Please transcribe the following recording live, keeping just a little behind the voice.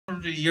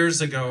4 years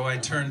ago, I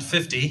turned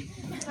 50.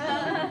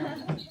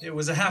 It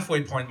was a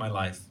halfway point in my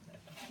life.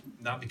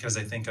 Not because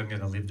I think I'm going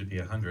to live to be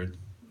 100.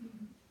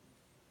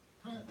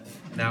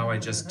 Now I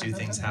just do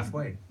things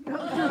halfway. In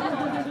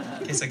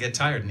case I get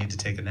tired and need to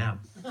take a nap.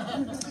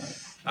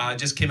 I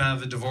just came out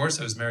of a divorce.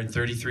 I was married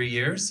 33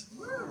 years.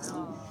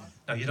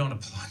 No, you don't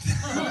applaud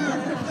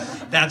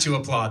that. That you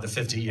applaud, the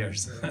 50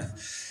 years.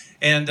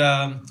 And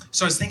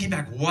so I was thinking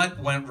back, what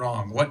went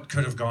wrong? What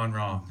could have gone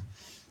wrong?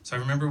 So I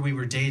remember we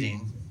were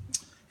dating,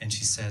 and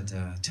she said,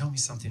 tell me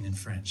something in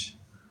French.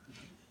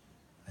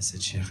 I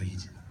said,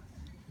 chérie,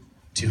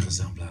 tu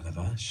ressembles à la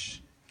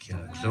vache qui a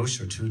la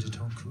cloche autour de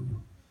ton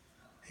cou.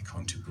 Et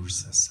quand tu bouges,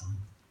 ça sonne.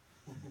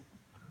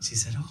 She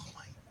said, oh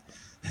my,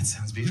 that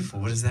sounds beautiful.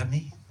 What does that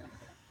mean?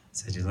 I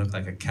said, you look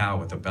like a cow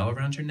with a bell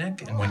around your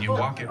neck, and when you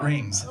walk, it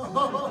rings. I'm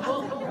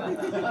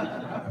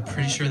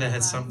pretty sure that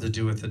had something to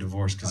do with the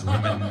divorce, because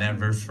women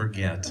never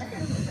forget.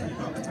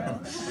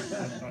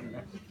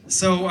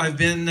 So I've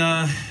been,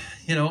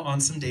 on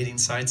some dating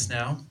sites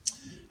now.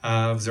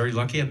 I was very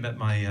lucky. I met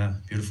my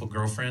beautiful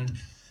girlfriend.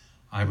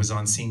 I was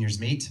on Seniors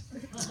Meet.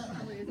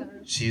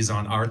 She's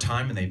on Our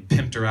Time, and they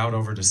pimped her out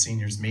over to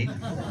Seniors Meet.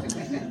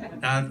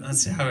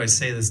 Let's see how do I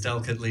say this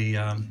delicately.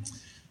 On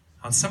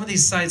some of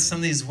these sites, some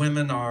of these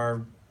women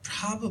are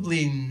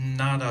probably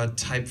not a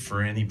type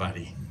for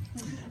anybody.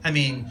 I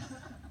mean,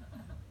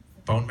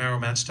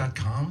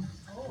 bonemarrowmatch.com?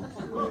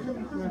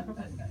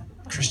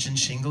 Christian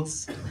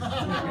Shingles?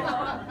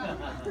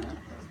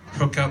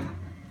 Hook up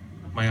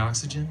my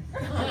oxygen?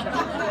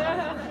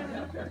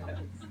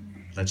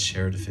 Let's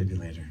share a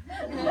defibrillator.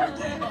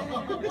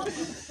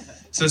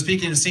 So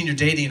speaking of senior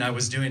dating, I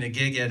was doing a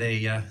gig at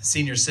a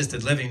senior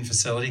assisted living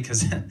facility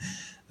because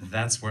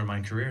that's where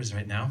my career is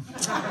right now.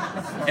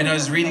 And I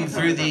was reading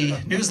through the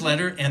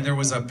newsletter and there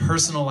was a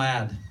personal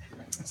ad.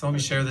 So let me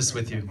share this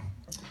with you.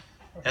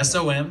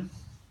 SOM,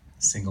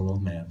 single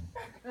old man.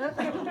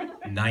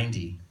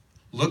 90.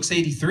 Looks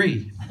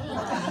 83.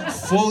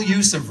 Full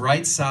use of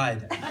right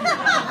side.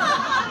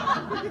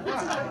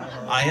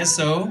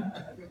 ISO.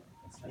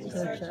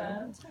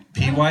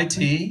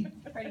 PYT.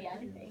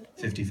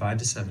 55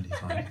 to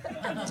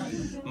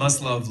 75.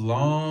 Must love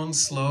long,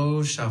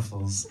 slow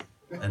shuffles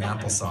and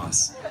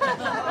applesauce.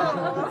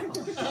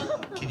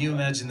 Can you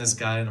imagine this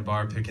guy in a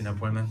bar picking up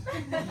women?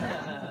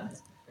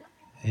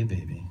 Hey,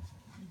 baby.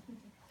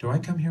 Do I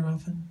come here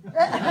often?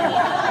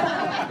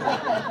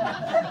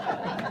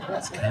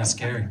 It's kind of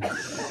scary.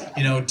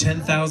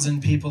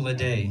 10,000 people a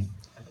day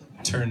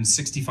turn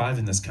 65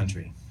 in this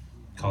country.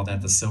 Call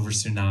that the silver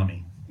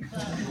tsunami.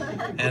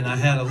 And I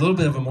had a little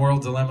bit of a moral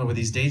dilemma with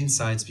these dating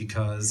sites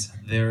because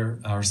there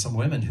are some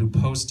women who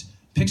post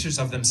pictures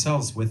of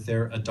themselves with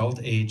their adult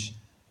age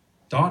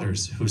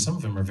daughters, who some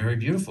of them are very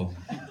beautiful.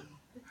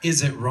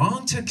 Is it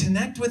wrong to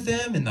connect with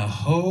them in the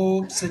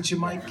hopes that you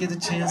might get a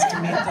chance to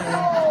meet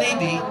them?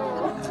 Maybe.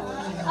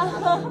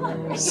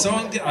 So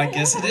I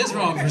guess it is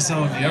wrong for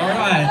some of you. All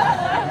right.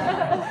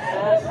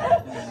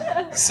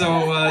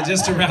 So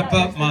just to wrap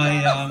up,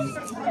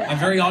 I'm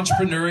very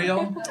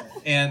entrepreneurial.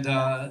 And,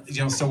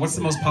 so what's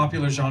the most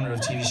popular genre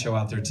of TV show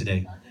out there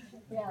today?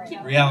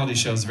 Reality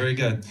shows, very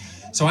good.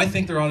 So I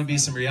think there ought to be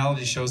some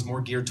reality shows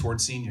more geared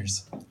towards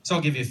seniors. So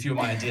I'll give you a few of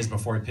my ideas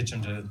before I pitch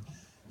them to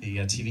the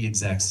TV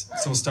execs.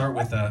 So we'll start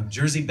with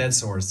Jersey bed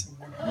sores.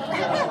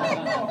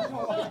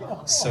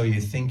 So you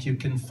think you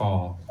can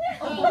fall.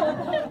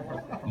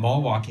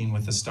 Mall walking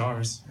with the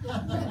stars.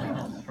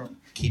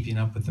 Keeping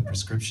up with the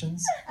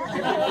prescriptions.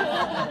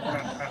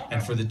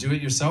 And for the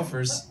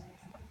do-it-yourselfers,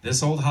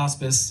 this old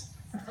hospice.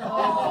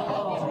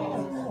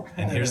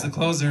 And here's the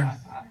closer.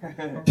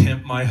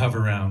 Pimp my hover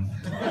round.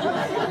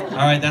 All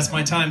right, that's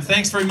my time.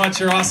 Thanks very much.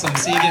 You're awesome.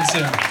 See you again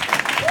soon.